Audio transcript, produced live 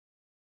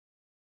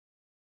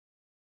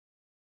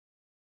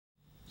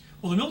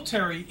Well, the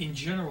military in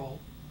general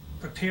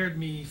prepared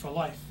me for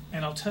life,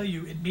 and I'll tell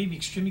you, it made me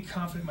extremely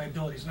confident in my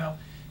abilities. Now,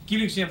 give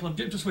you an example.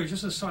 Just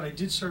as a side, I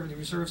did serve in the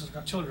reserves as an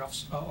artillery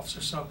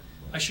officer, so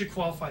I should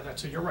qualify that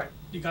too. You're right.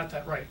 You got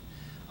that right.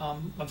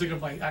 I'm thinking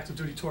of my active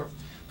duty tour.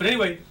 But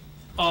anyway,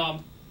 the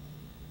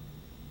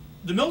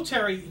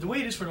military, the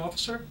way it is for an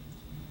officer,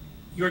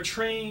 you're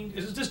trained,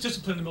 there's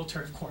discipline in the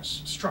military, of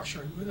course,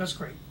 structure, that's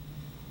great.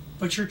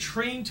 But you're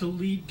trained to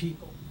lead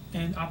people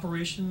and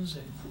operations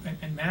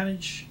and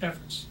manage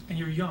efforts. And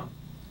you're young.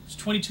 I was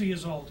 22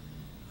 years old.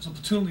 I was a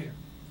platoon leader.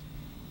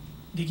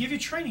 They give you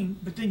training,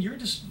 but then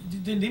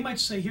then they might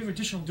say, here are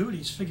additional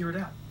duties, figure it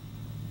out.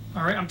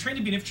 All right, I'm trained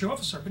to be an infantry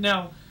officer, but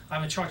now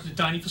I'm in charge of the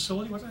dining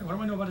facility. What do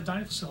I know about a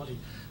dining facility?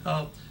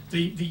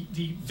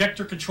 The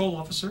vector control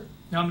officer.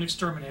 Now I'm an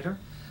exterminator.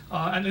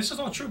 And this is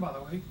all true, by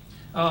the way.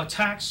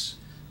 Tax,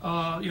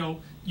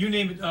 you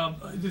name it.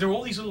 There are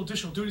all these little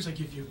additional duties I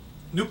give you.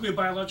 Nuclear,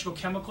 biological,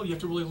 chemical, you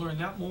have to really learn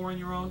that more on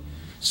your own.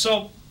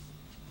 So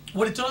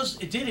what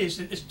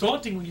it's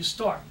daunting when you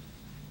start.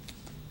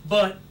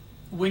 But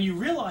when you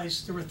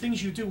realize there are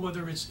things you do,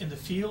 whether it's in the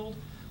field,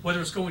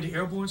 whether it's going to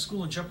airborne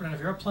school and jumping out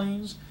of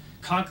airplanes,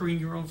 conquering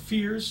your own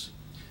fears,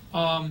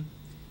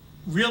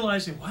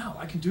 realizing, wow,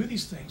 I can do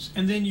these things.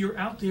 And then you're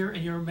out there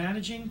and you're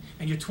managing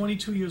and you're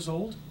 22 years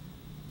old.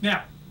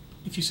 Now,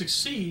 if you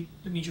succeed,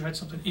 that means you had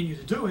something in you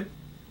to do it,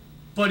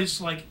 but it's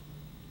like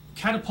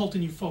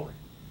catapulting you forward.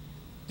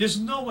 There is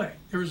no way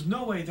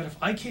that if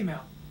I came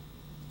out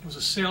and was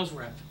a sales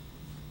rep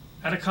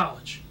at a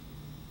college,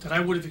 that I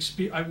would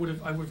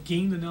have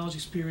gained the knowledge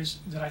experience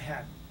that I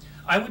had.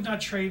 I would not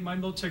trade my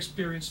military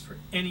experience for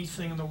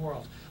anything in the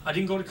world. I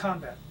didn't go to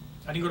combat.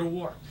 I didn't go to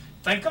war.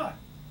 Thank God.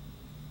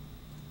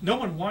 No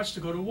one wants to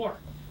go to war.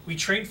 We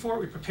trained for it.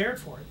 We prepared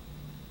for it.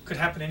 Could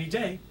happen any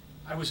day.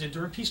 I was in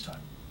during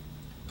peacetime.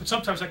 But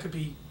sometimes that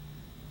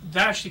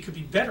actually could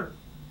be better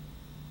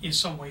in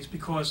some ways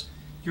because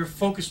you're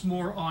focused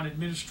more on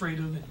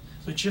administrative and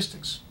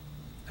logistics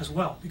as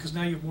well, because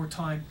now you have more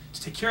time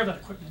to take care of that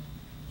equipment.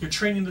 You're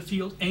training in the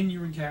field and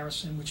you're in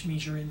garrison, which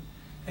means you're in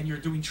and you're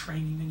doing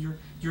training and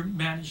you're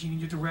managing and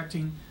you're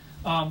directing.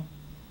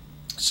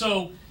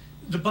 So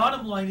the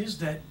bottom line is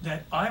that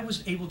I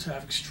was able to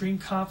have extreme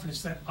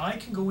confidence that I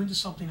can go into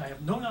something I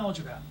have no knowledge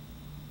about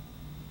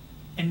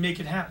and make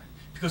it happen,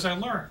 because I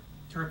learned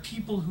there are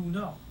people who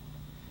know.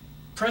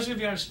 President of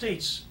the United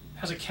States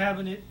has a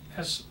cabinet,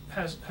 has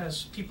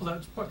people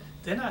that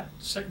they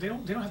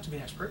don't have to be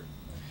an expert.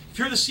 If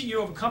you're the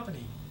CEO of a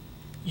company,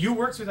 you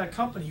work through that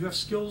company, you have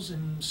skills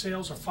in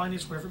sales or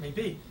finance, whatever it may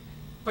be,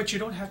 but you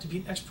don't have to be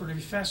an expert in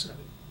every facet of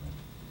it.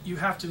 You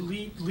have to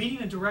leading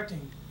and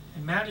directing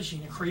and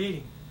managing and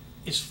creating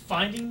is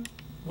finding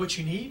what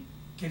you need,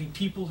 getting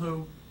people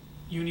who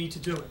you need to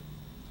do it.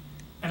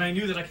 And I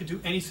knew that I could do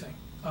anything.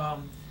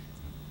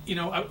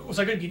 Was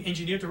I going to be an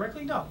engineer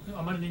directly? No,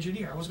 I'm not an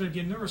engineer. I was going to be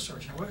a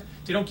neurosurgeon.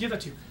 They don't give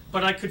that to you.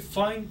 But I could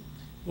find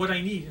what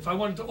I need. If I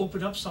wanted to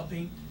open up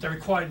something that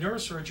required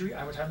neurosurgery,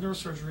 I would have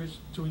neurosurgeries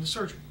doing the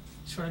surgery.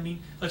 You see what I mean?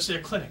 Let's say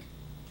a clinic.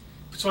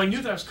 So I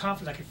knew that I was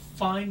confident I could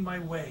find my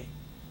way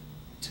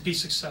to be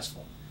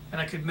successful. And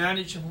I could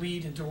manage and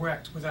lead and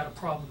direct without a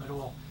problem at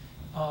all.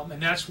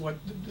 And that's what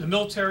the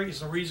military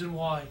is the reason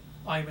why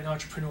I am an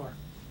entrepreneur,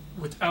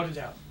 without a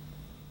doubt.